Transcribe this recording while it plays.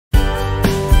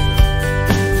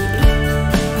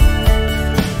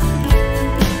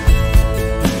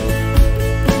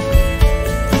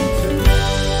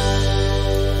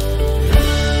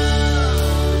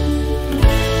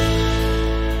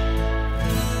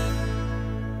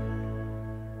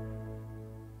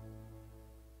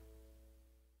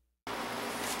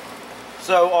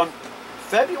So on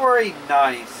February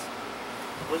 9th,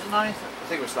 was it 9th? I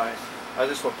think it was 9th. I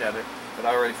just looked at it, but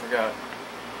I already forgot.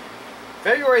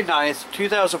 February 9th,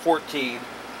 2014,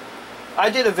 I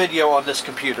did a video on this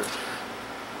computer.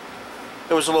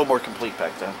 It was a little more complete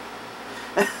back then.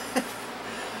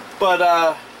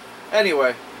 But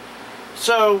anyway,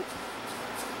 so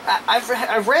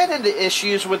I've ran into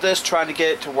issues with this trying to get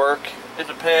it to work in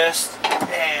the past,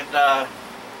 and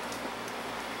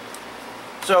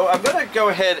so I'm going to go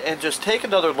ahead and just take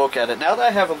another look at it. Now that I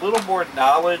have a little more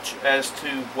knowledge as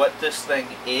to what this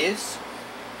thing is,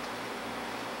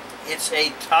 it's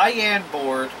a TYAN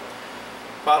board,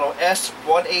 model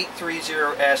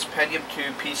S1830S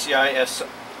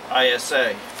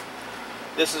Pentium-II-PCI-ISA.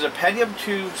 This is a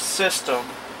Pentium-II system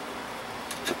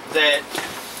that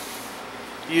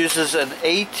uses an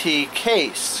AT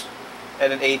case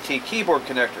and an AT keyboard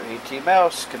connector, AT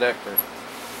mouse connector.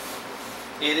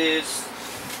 It is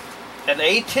an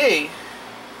AT,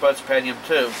 but it's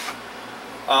Pentium-II.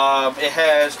 It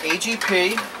has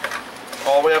AGP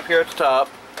all the way up here at the top.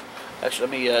 Actually,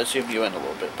 let me zoom you in a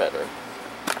little bit better.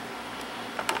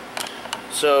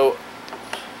 So,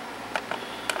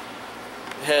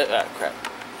 crap.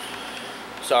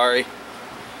 Sorry.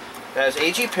 It has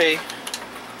AGP,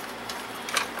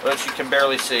 which you can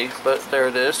barely see, but there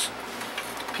it is.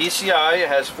 PCI, it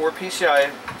has 4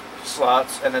 PCI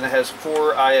slots, and then it has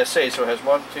 4 ISA, so it has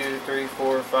 1, 2, 3,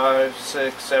 4, 5,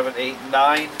 6, 7, 8,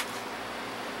 9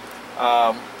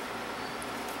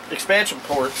 expansion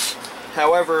ports.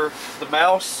 However, the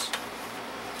mouse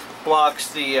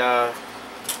blocks the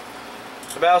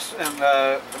mouse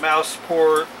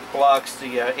port blocks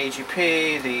the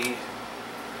AGP, the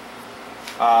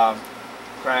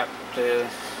the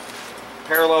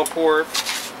parallel port,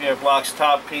 blocks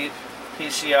top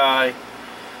PCI.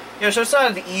 So it's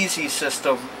not an easy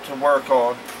system to work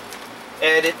on,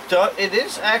 and it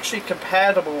is actually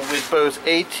compatible with both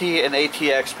AT and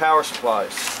ATX power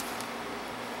supplies.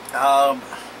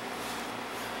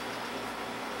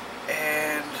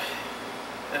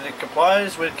 And it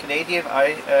complies with Canadian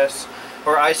IS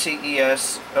or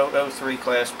ICES 003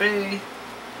 Class B.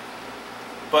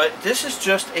 But this is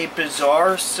just a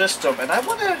bizarre system, and I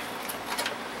want to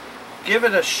give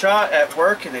it a shot at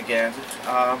working again.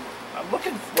 What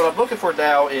I'm looking for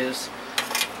now is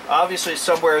obviously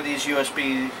somewhere these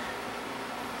USB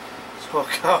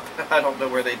hook up. I don't know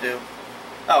where they do.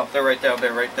 Oh, they're right down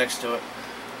there, right next to it.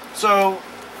 So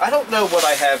I don't know what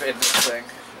I have in this thing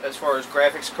as far as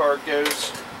graphics card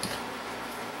goes.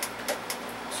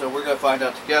 So we're going to find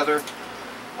out together.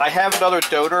 I have another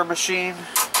donor machine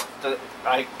that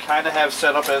I kind of have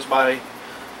set up as my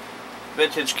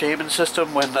vintage gaming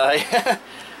system when I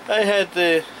had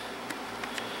the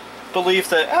belief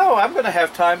that, oh, I'm going to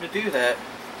have time to do that.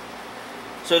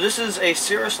 So this is a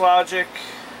Cirrus Logic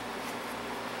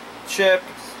chip.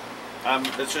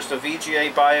 It's just a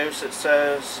VGA BIOS, it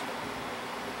says.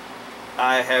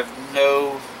 I have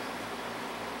no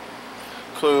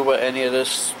clue what any of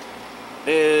this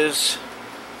is.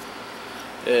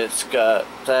 It's got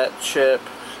that chip.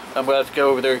 I'm going to have to go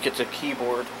over there and get the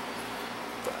keyboard.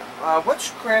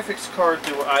 Which graphics card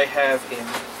do I have in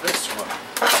this one?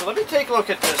 So let me take a look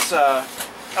at this.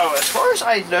 Oh, as far as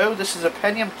I know, this is a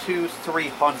Pentium-II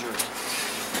 300.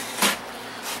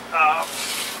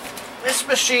 This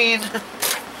machine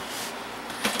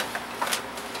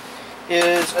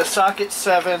is a socket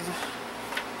 7,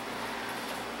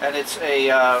 and it's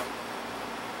a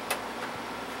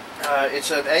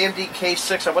it's an AMD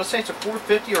K6. I want to say it's a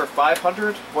 450 or a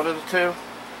 500, one of the two.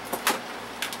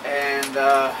 And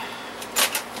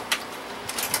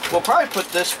we'll probably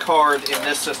put this card in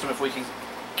this system if we can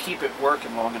keep it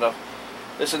working long enough.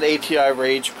 This is an ATI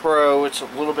Rage Pro. It's a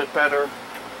little bit better.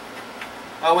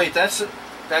 Oh wait, that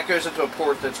goes into a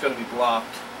port that's going to be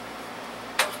blocked.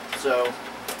 So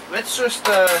let's just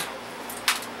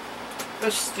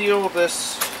let's steal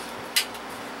this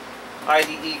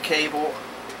IDE cable.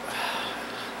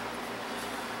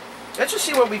 Let's just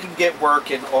see what we can get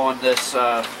working on this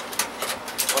other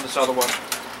one.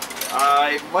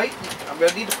 I'm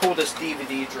going to need to pull this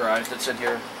DVD drive that's in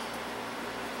here.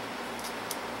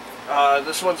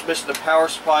 This one's missing the power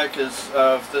supply because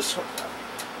of this.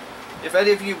 If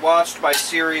any of you watched my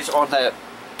series on that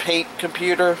paint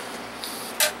computer,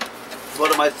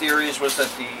 one of my theories was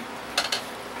that the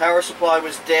power supply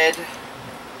was dead.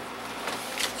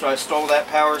 So I stole that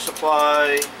power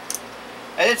supply.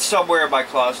 And it's somewhere in my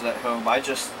closet at home.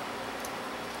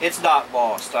 It's not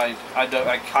lost. I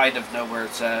kind of know where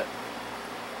it's at.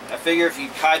 I figure if you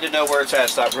kind of know where it's at,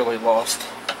 it's not really lost.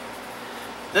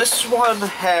 This one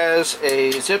has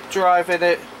a zip drive in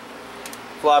it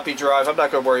floppy drive. I'm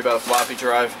not going to worry about a floppy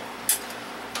drive.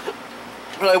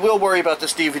 But I will worry about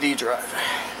this DVD drive.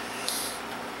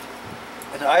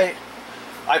 And I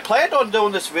planned on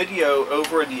doing this video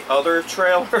over in the other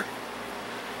trailer,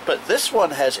 but this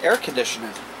one has air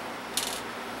conditioning.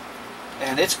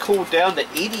 And it's cooled down to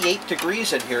 88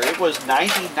 degrees in here. It was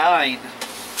 99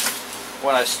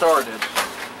 when I started.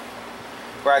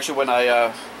 Or actually when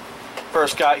I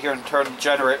first got here and turned the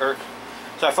generator.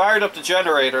 So I fired up the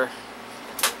generator,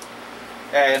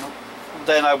 and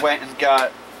then I went and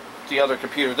got the other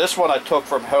computer. This one I took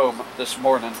from home this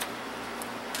morning.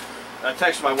 I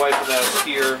texted my wife when I was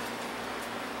here.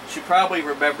 She probably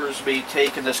remembers me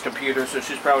taking this computer, so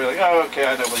she's probably like, oh, okay,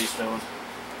 I know what he's doing.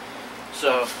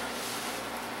 So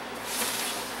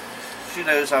she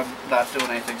knows I'm not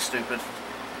doing anything stupid.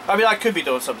 I mean, I could be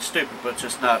doing something stupid, but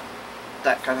just not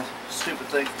that kind of stupid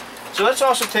thing. So let's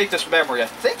also take this memory. I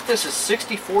think this is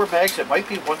 64 megs. It might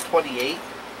be 128.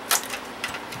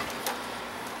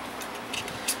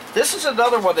 This is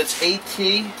another one that's AT,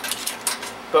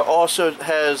 but also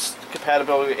has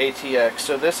compatibility with ATX.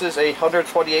 So this is a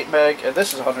 128 meg, and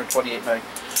this is 128 meg.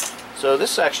 So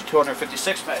this is actually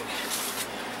 256 meg.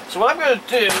 So what I'm going to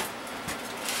do,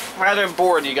 rather than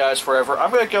boring you guys forever, I'm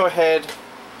going to go ahead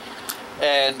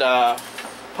and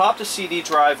pop the CD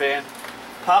drive in,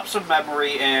 pop some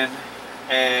memory in,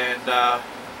 and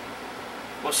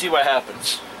we'll see what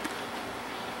happens.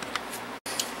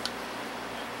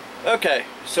 Okay,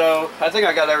 so I think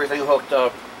I got everything hooked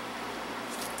up.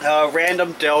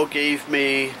 Random Dell gave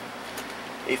me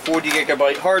a 40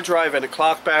 gigabyte hard drive and a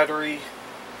clock battery.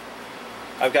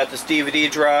 I've got this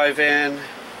DVD drive in.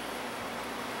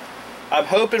 I'm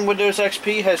hoping Windows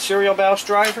XP has serial mouse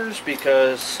drivers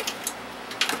because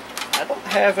I don't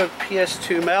have a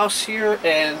PS2 mouse here,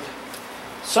 and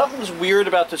something's weird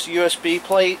about this USB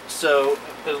plate, so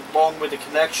along with the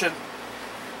connection.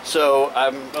 So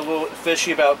I'm a little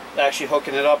fishy about actually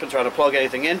hooking it up and trying to plug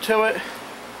anything into it.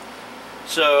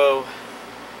 So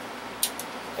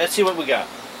let's see what we got.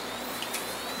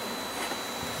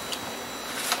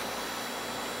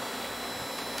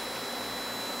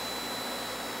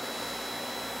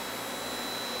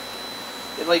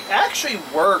 It like actually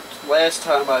worked last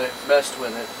time I messed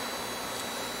with it.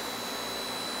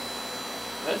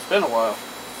 It's been a while.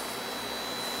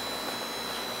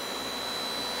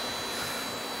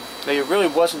 It really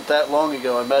wasn't that long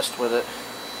ago I messed with it.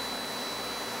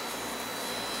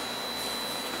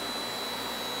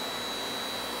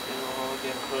 Analog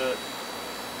input.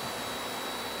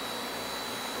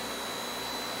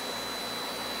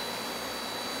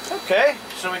 Okay,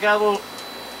 so we got a little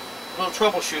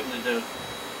troubleshooting to do.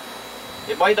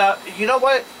 It might not, you know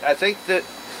what? I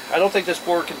don't think this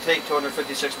board can take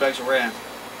 256 megs of RAM.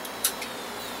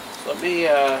 So let me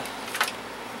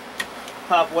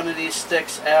pop one of these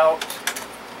sticks out.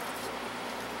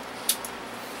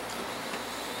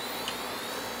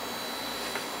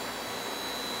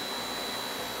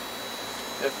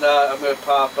 If not, I'm going to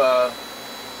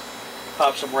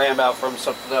pop some RAM out from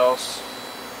something else.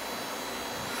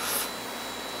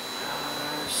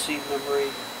 C memory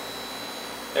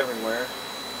everywhere.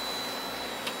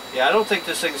 Yeah, I don't think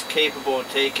this thing's capable of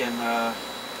taking I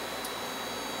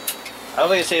don't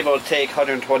think it's able to take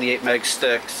 128 meg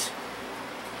sticks.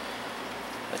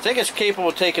 I think it's capable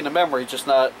of taking the memory, just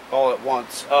not all at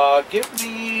once. Give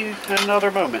me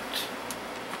another moment.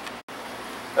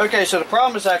 Okay, so the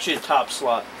problem is actually the top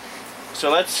slot. So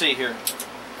let's see here.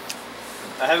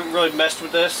 I haven't really messed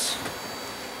with this.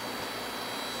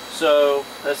 So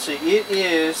let's see, it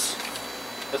is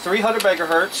a 300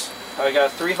 megahertz. I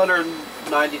got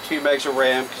 392 megs of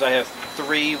RAM because I have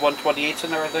 3 128s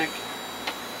in there, I think.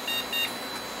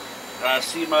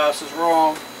 CMOS is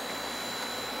wrong.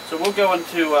 So we'll go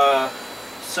into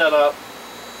setup.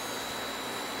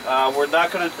 We're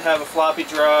not going to have a floppy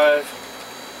drive.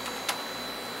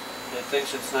 It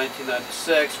thinks it's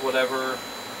 1996, whatever.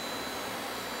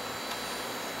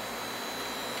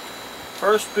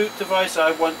 First boot device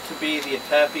I want to be the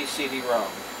Atapi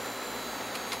CD-ROM.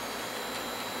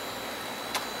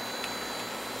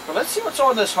 Well, let's see what's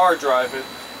on this hard drive.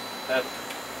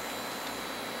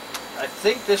 I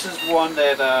think this is one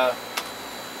that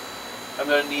I'm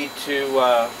going to need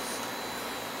to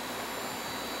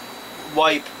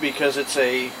wipe because it's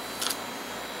I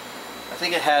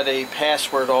think it had a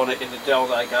password on it in the Dell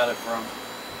that I got it from.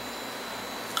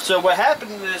 So what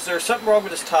happened is there's something wrong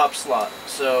with this top slot.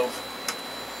 So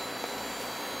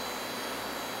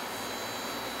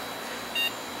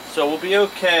we'll be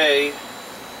okay.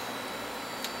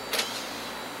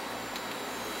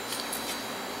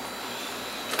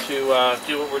 To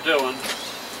do what we're doing.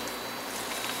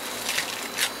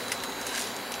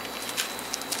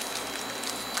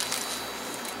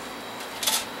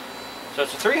 So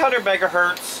it's a 300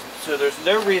 megahertz, so there's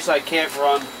no reason I can't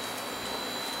run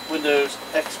Windows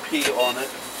XP on it.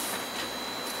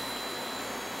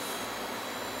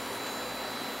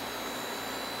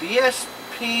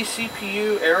 BSP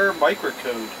CPU error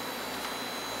microcode.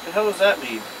 What the hell does that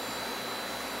mean?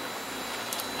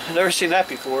 I've never seen that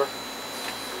before.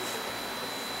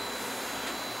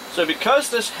 So because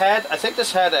this had, I think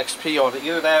this had XP on it,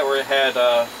 either that or it had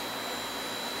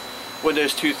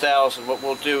Windows 2000. What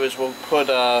we'll do is we'll put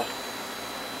we'll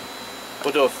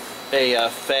do a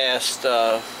fast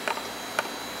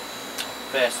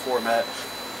format,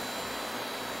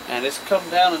 and it's come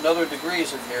down another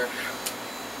degrees in here.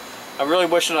 I'm really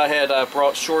wishing I had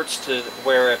brought shorts to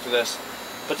wear after this,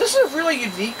 but this is a really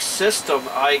unique system.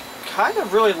 I kind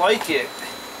of really like it,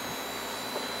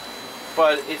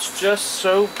 but it's just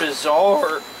so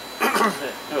bizarre.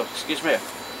 Oh, excuse me.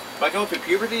 Am I going through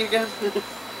puberty again?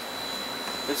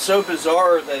 It's so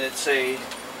bizarre that it's a,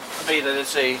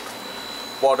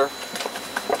 water.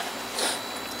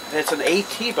 It's an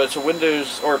AT, but it's a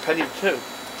Windows or a Pentium-II.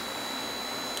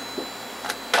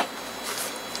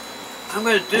 I'm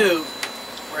going to do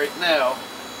right now.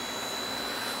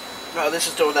 No, this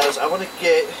is doing that. I want to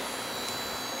get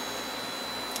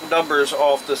numbers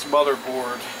off this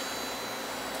motherboard,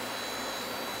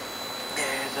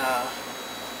 and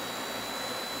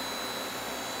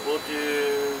we'll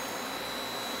do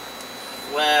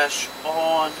flash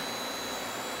on.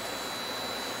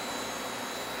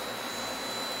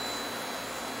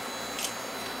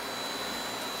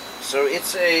 So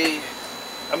it's a,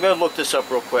 I'm going to look this up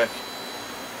real quick.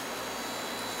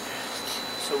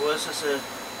 So was this a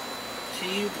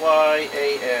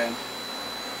TYAN?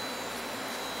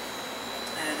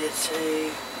 And it's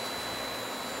a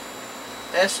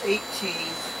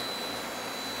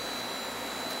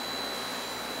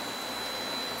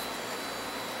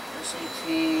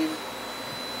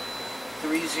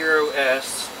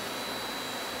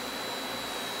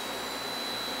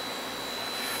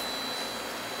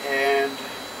And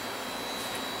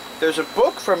there's a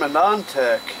book from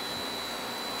AnandTech,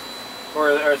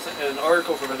 or an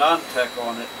article from AnandTech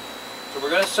on it. So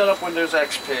we're going to set up Windows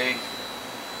XP.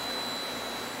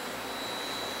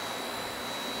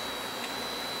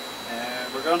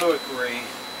 And we're going to agree.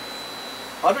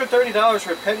 $130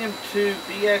 for a Pentium-II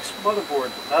BX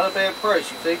motherboard. Not a bad price.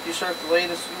 You think you surf the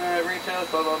latest retail,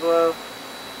 blah blah blah.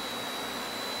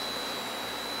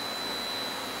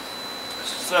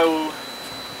 So,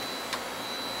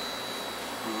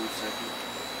 hold on a second.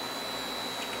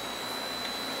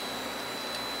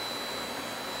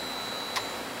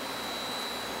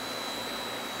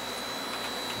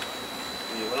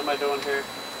 What am I doing here?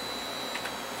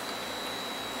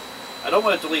 I don't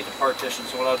want to delete the partition,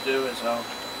 so what I'll do is I'll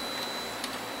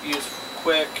use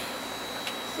quick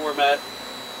format.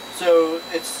 So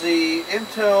it's the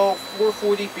Intel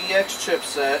 440BX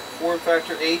chipset, form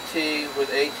factor AT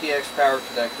with ATX power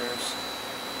connectors.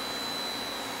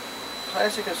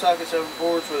 Classic of socket 7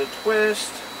 boards with a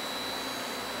twist.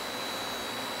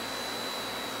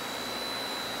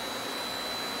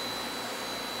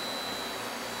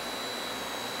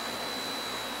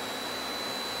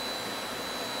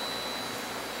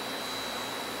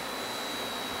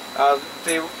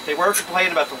 They were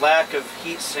complaining about the lack of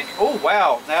heatsink. Oh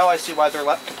wow! Now I see why they're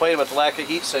complaining about the lack of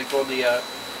heatsink on the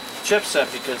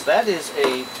chipset, because that is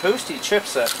a toasty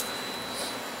chipset.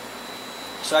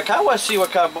 So I kind of want to see what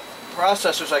kind of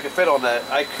processors I can fit on that.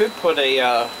 I could put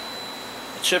a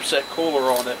chipset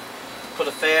cooler on it. Put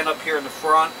a fan up here in the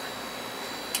front,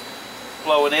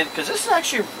 blow it in, because this is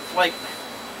actually like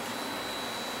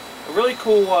a really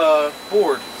cool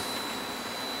board.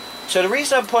 So the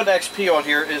reason I'm putting XP on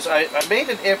here is I made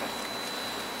an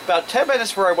about 10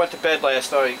 minutes before I went to bed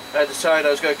last night. I decided I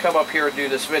was going to come up here and do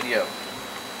this video.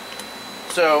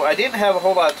 So I didn't have a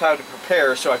whole lot of time to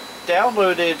prepare, so I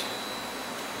downloaded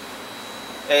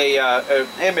an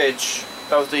image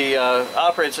of the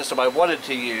operating system I wanted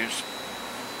to use.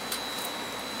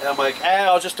 And I'm like,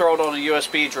 I'll just throw it on a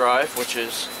USB drive, which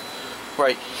is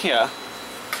right here.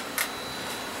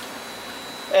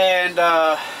 And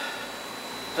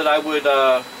that I would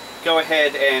go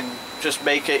ahead and just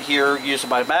make it here using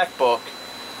my MacBook.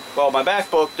 Well, my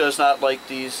MacBook does not like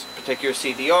these particular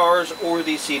CDRs, or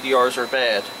these CDRs are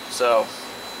bad. So,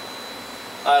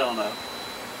 I don't know.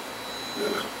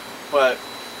 But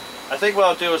I think what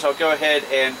I'll do is I'll go ahead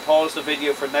and pause the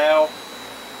video for now,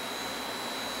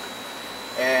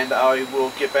 and I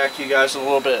will get back to you guys in a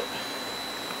little bit.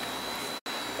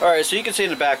 Alright, so you can see in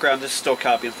the background this is still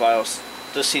copying files.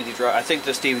 This CD drive, I think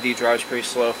this DVD drive is pretty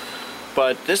slow,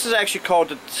 but this is actually called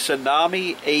the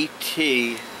Tsunami AT,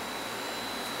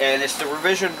 and it's the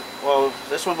revision, well,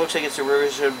 this one looks like it's a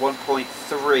revision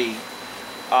 1.3.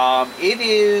 It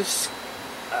is,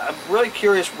 I'm really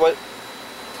curious what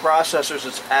processors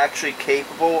it's actually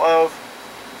capable of.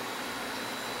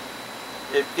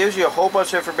 It gives you a whole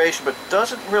bunch of information, but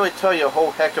doesn't really tell you a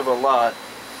whole heck of a lot.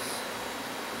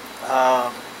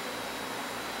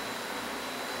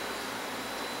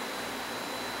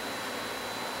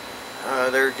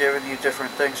 They're giving you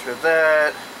different things for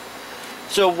that.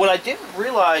 So what I didn't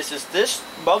realize is this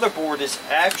motherboard is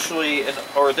actually,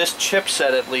 or this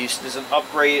chipset at least, is an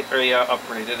upgraded,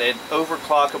 an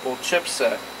overclockable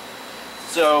chipset.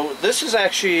 So this is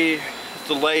actually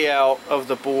the layout of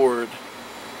the board.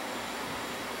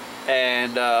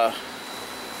 And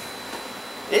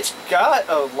it's got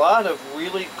a lot of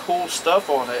really cool stuff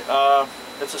on it.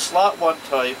 It's a slot 1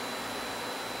 type.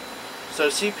 So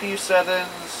CPU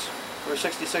settings for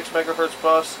 66 megahertz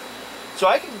bus. So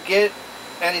I can get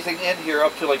anything in here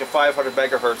up to like a 500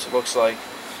 megahertz, it looks like.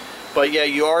 But yeah,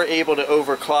 you are able to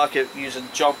overclock it using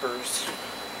jumpers.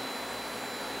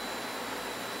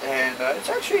 And it's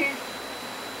actually...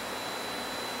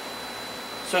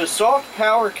 So the soft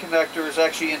power connector is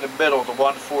actually in the middle, the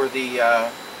one for the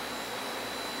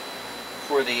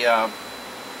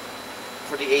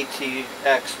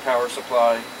ATX power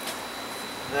supply.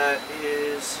 That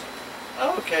is,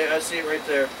 oh, okay, I see it right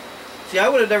there. See, I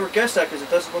would have never guessed that because it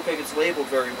doesn't look like it's labeled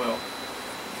very well.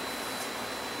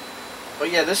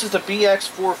 But yeah, this is the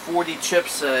BX440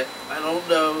 chipset. I don't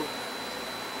know.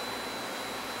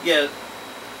 Yeah,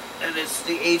 and it's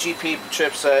the AGP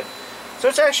chipset. So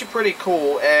it's actually pretty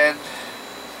cool, and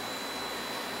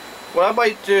what I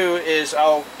might do is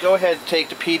I'll go ahead and take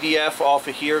the PDF off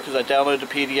of here because I downloaded the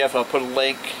PDF. I'll put a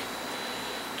link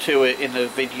to it in the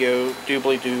video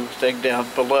doobly-doo thing down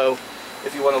below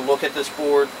if you want to look at this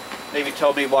board. Maybe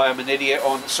tell me why I'm an idiot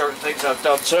on certain things I've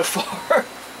done so far.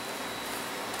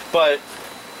 But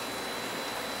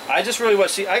I just really want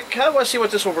to see, I kind of want to see what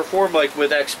this will perform like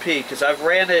with XP, because I've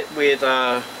ran it with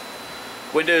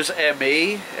Windows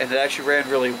ME and it actually ran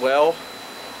really well.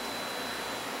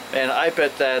 And I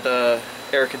bet that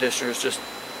air conditioner is just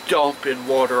dumping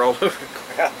water all over the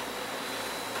ground.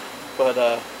 But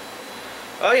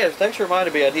oh yeah, thanks for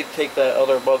reminding me. I need to take that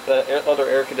other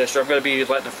air conditioner. I'm going to be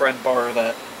letting a friend borrow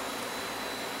that.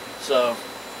 So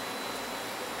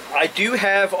I do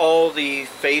have all the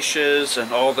fascias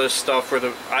and all this stuff for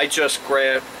the. I just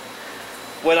grabbed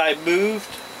when I moved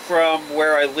from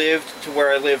where I lived to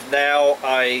where I live now.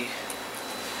 I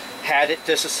had it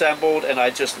disassembled and I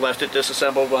just left it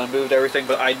disassembled when I moved everything.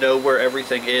 But I know where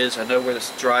everything is. I know where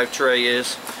this drive tray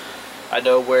is. I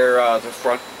know where the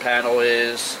front panel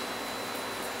is.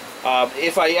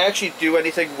 If I actually do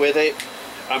anything with it,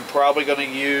 I'm probably going to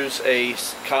use a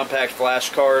compact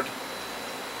flash card.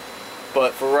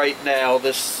 But for right now,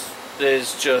 this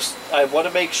is just, I want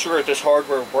to make sure that this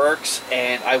hardware works,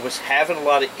 and I was having a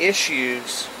lot of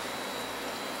issues,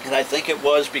 and I think it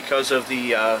was because of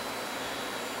the upper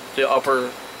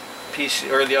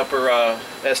PC or the upper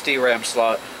SD-RAM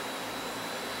slot.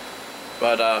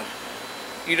 But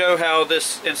you know how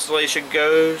this installation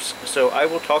goes, so I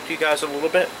will talk to you guys in a little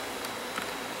bit.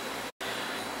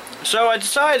 So I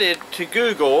decided to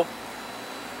Google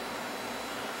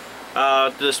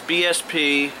this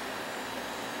BSP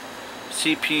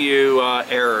CPU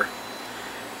error.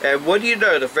 And what do you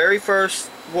know, the very first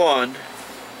one,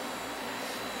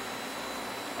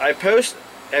 I posted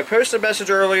a message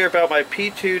earlier about my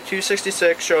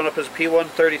P2-266 showing up as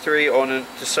P133 on a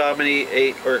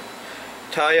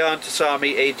TYAN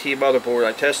AT motherboard.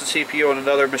 I tested CPU on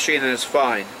another machine and it's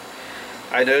fine.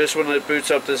 I noticed when it boots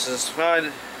up this is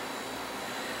fine.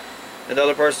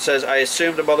 Another person says, I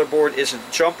assume the motherboard isn't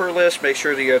jumperless. Make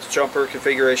sure that you have the jumper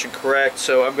configuration correct.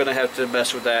 So I'm going to have to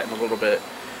mess with that in a little bit.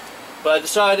 But I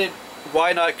decided,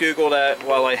 why not Google that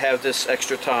while I have this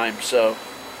extra time? So,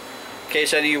 in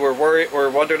case any of you were worried or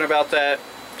wondering about that,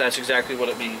 that's exactly what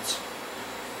it means.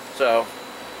 So,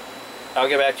 I'll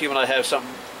get back to you when I have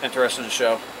something interesting to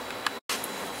show.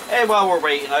 And while we're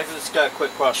waiting, I just got a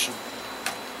quick question.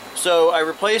 So, I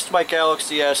replaced my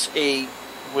Galaxy S8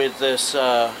 with this,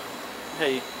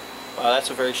 hey, wow, that's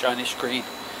a very shiny screen.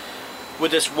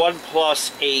 With this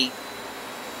OnePlus 8.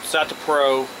 It's not the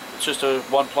Pro, it's just a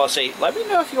OnePlus 8. Let me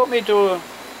know if you want me to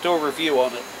do a review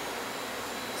on it.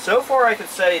 So far I can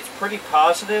say it's pretty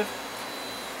positive.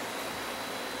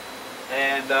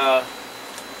 And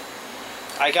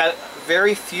I got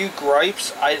very few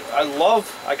gripes. I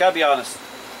gotta be honest,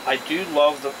 I do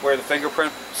love where the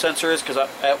fingerprint sensor is, because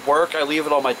at work I leave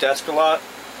it on my desk a lot.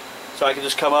 So I can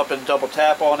just come up and double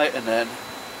tap on it and then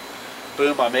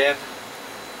boom, I'm in.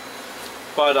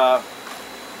 But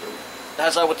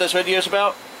that's not what this video is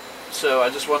about. So I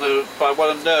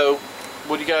want to know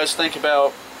what you guys think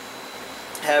about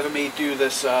having me do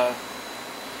this do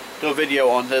a video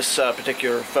on this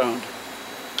particular phone.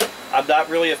 I'm not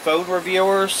really a phone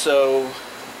reviewer, so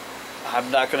I'm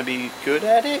not going to be good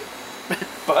at it,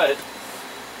 but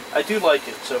I do like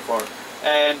it so far.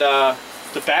 And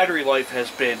the battery life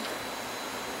has been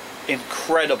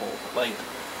incredible, like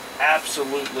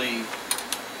absolutely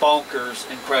bonkers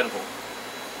incredible.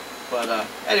 But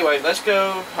anyway, let's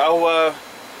go. I'll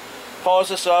pause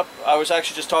this up. I was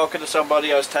actually just talking to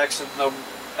somebody. I was texting them,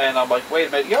 and I'm like, wait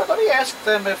a minute, let me ask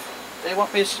them if they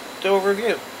want me to do a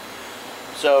review.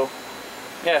 So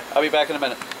yeah, I'll be back in a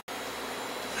minute.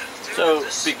 So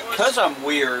because I'm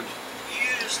weird,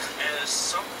 used as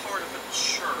some part of a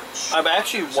church. I'm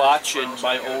actually watching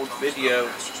my old video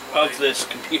of this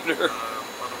computer.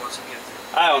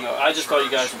 I don't know, I just thought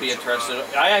you guys would be interested.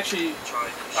 I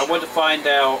wanted to find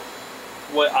out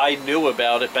what I knew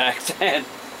about it back then.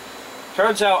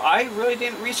 Turns out I really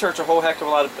didn't research a whole heck of a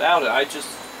lot about it.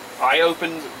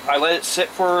 I let it sit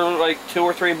for like 2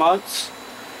 or 3 months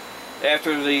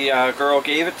after the girl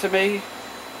gave it to me.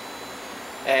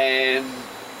 And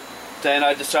then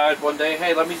I decided one day,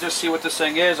 hey, let me just see what this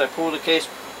thing is. I pulled the case.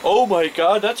 Oh my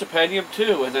god, that's a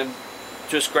Pentium-II. And then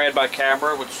just grabbed my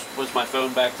camera, which was my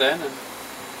phone back then, and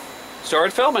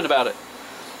started filming about it.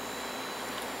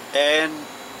 And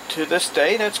to this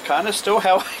day, that's kind of still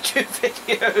how I do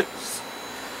videos.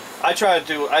 I try to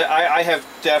do, I have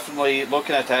definitely,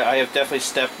 looking at that, I have definitely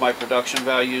stepped my production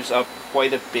values up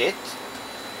quite a bit.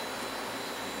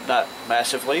 Not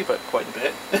massively, but quite a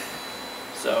bit.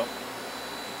 So,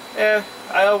 yeah,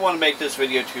 I don't want to make this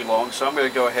video too long, so I'm going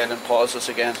to go ahead and pause this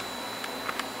again.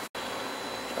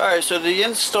 Alright, so the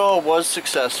install was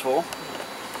successful.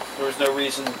 There was no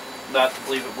reason not to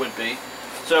believe it would be.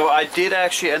 So I did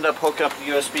actually end up hooking up the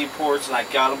USB ports, and I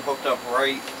got them hooked up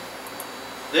right.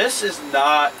 This is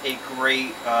not a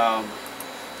great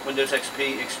Windows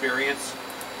XP experience.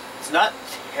 It's not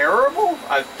terrible.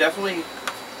 I've definitely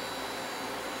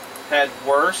had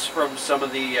worse from some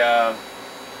of the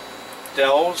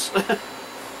Dells.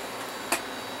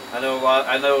 I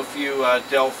know a few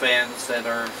Dell fans that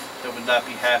would not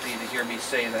be happy to hear me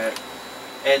say that.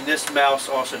 And this mouse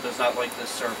also does not like this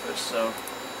surface, so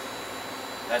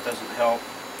that doesn't help.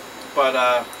 But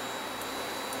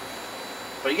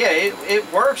yeah,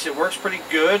 it works. It works pretty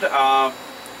good. Yeah,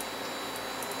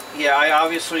 I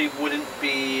obviously wouldn't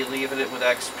be leaving it with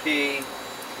XP.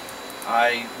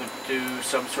 I would do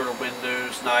some sort of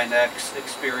Windows 9X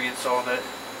experience on it.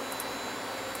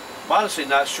 I'm honestly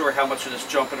not sure how much of this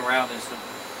jumping around is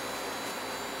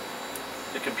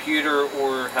the computer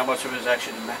or how much of it is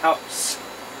actually the mouse.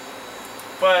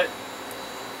 But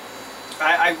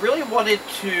I really wanted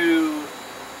to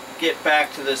get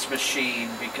back to this machine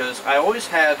because I always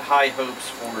had high hopes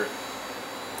for it.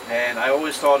 And I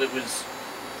always thought it was...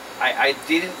 I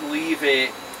didn't leave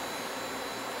it...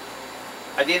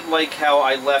 I didn't like how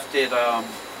I left it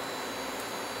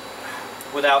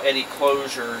without any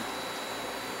closure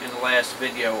in the last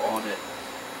video on it.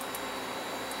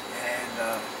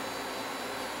 And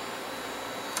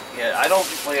yeah,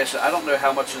 like I said, I don't know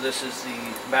how much of this is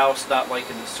the mouse not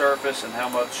liking the surface and how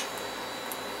much...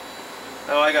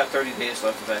 Oh, I got 30 days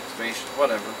left of activation,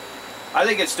 whatever. I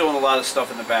think it's doing a lot of stuff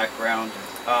in the background.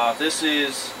 This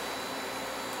is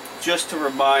just to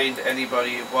remind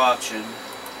anybody watching.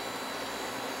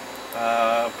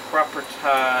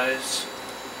 Properties.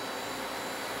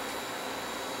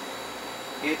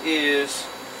 It is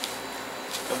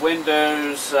the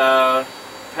Windows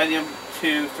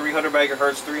Pentium-II 300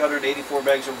 MHz, 384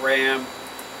 megs of RAM.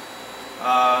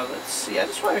 Let's see. I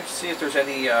just want to see if there's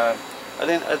any. I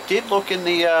did look in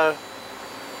the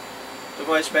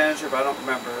device manager, but I don't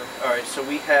remember. All right, so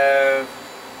we have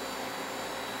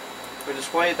for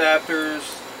display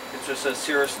adapters. It just says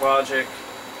Cirrus Logic.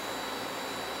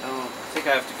 I think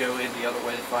I have to go in the other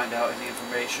way to find out any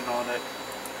information on it.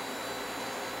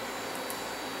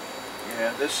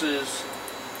 Yeah, this is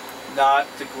not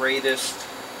the greatest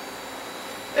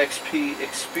XP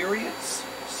experience.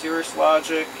 Cirrus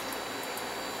Logic.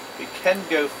 We can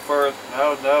go further.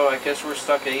 Oh no, I guess we're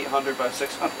stuck at 800 by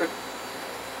 600.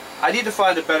 I need to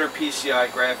find a better PCI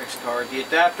graphics card. The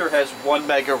adapter has 1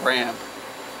 mega RAM.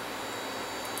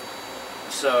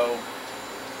 So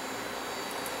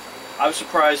I'm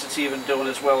surprised it's even doing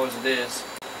as well as it is.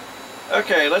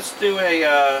 Okay, let's do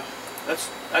a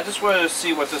I just want to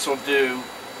see what this will do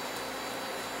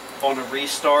on a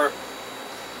restart.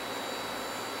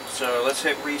 So let's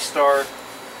hit restart.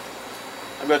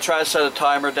 I'm going to try to set a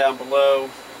timer down below.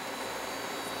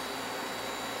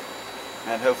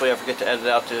 And hopefully I forget to edit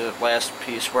out the last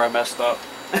piece where I messed up.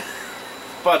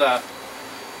 But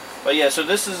yeah, so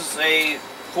this is a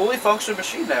fully functional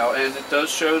machine now, and it does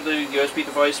show the USB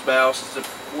device mouse. It's a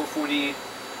 440BX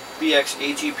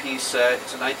AGP set.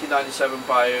 It's a 1997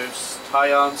 BIOS,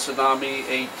 TYAN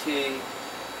S1830S.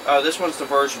 This one's the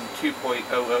version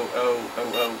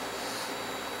 2.00000.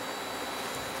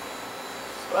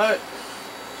 But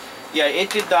yeah, it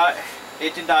did not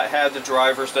have the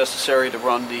drivers necessary to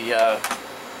run the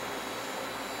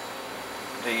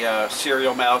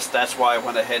serial mouse. That's why I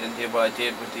went ahead and did what I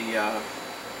did with the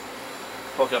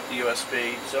hook up the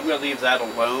USB. So I'm going to leave that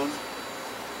alone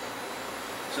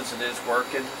since it is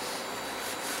working.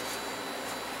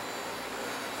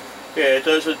 Yeah, it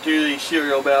doesn't do the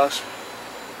serial mouse.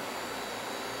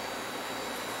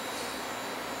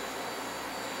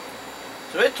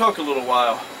 So it took a little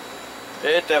while.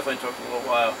 It definitely took a little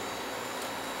while.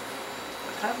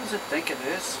 What time does it think it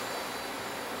is?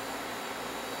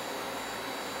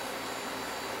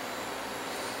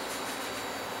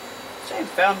 Saying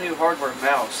found new hardware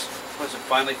mouse. Was it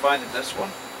finally finding this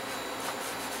one?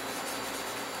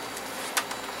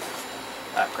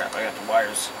 Ah crap, I got the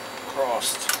wires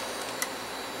crossed.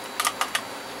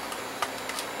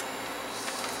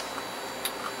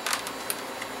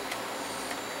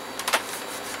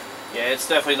 Yeah, it's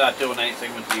definitely not doing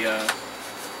anything with the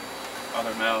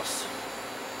other mouse.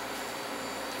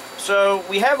 So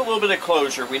we have a little bit of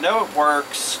closure. We know it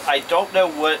works. I don't know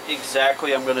what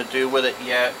exactly I'm going to do with it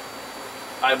yet.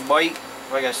 I might,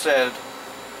 like I said,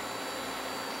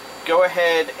 go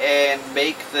ahead and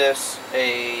make this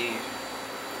a...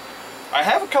 I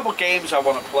have a couple games I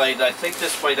want to play that I think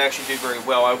this might actually do very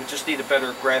well. I would just need a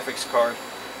better graphics card.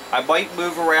 I might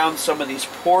move around some of these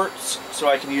ports so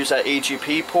I can use that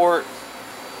AGP port.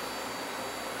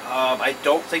 I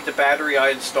don't think the battery I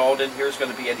installed in here is going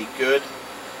to be any good,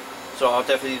 so I'll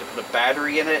definitely need to put a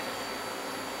battery in it.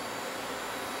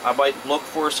 I might look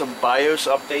for some BIOS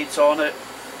updates on it.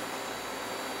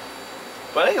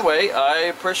 But anyway, I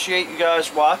appreciate you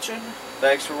guys watching.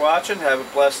 Thanks for watching. Have a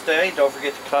blessed day. Don't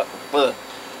forget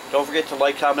to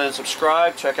like, comment, and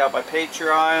subscribe. Check out my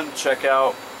Patreon. Check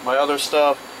out my other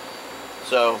stuff.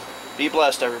 So, be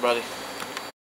blessed, everybody.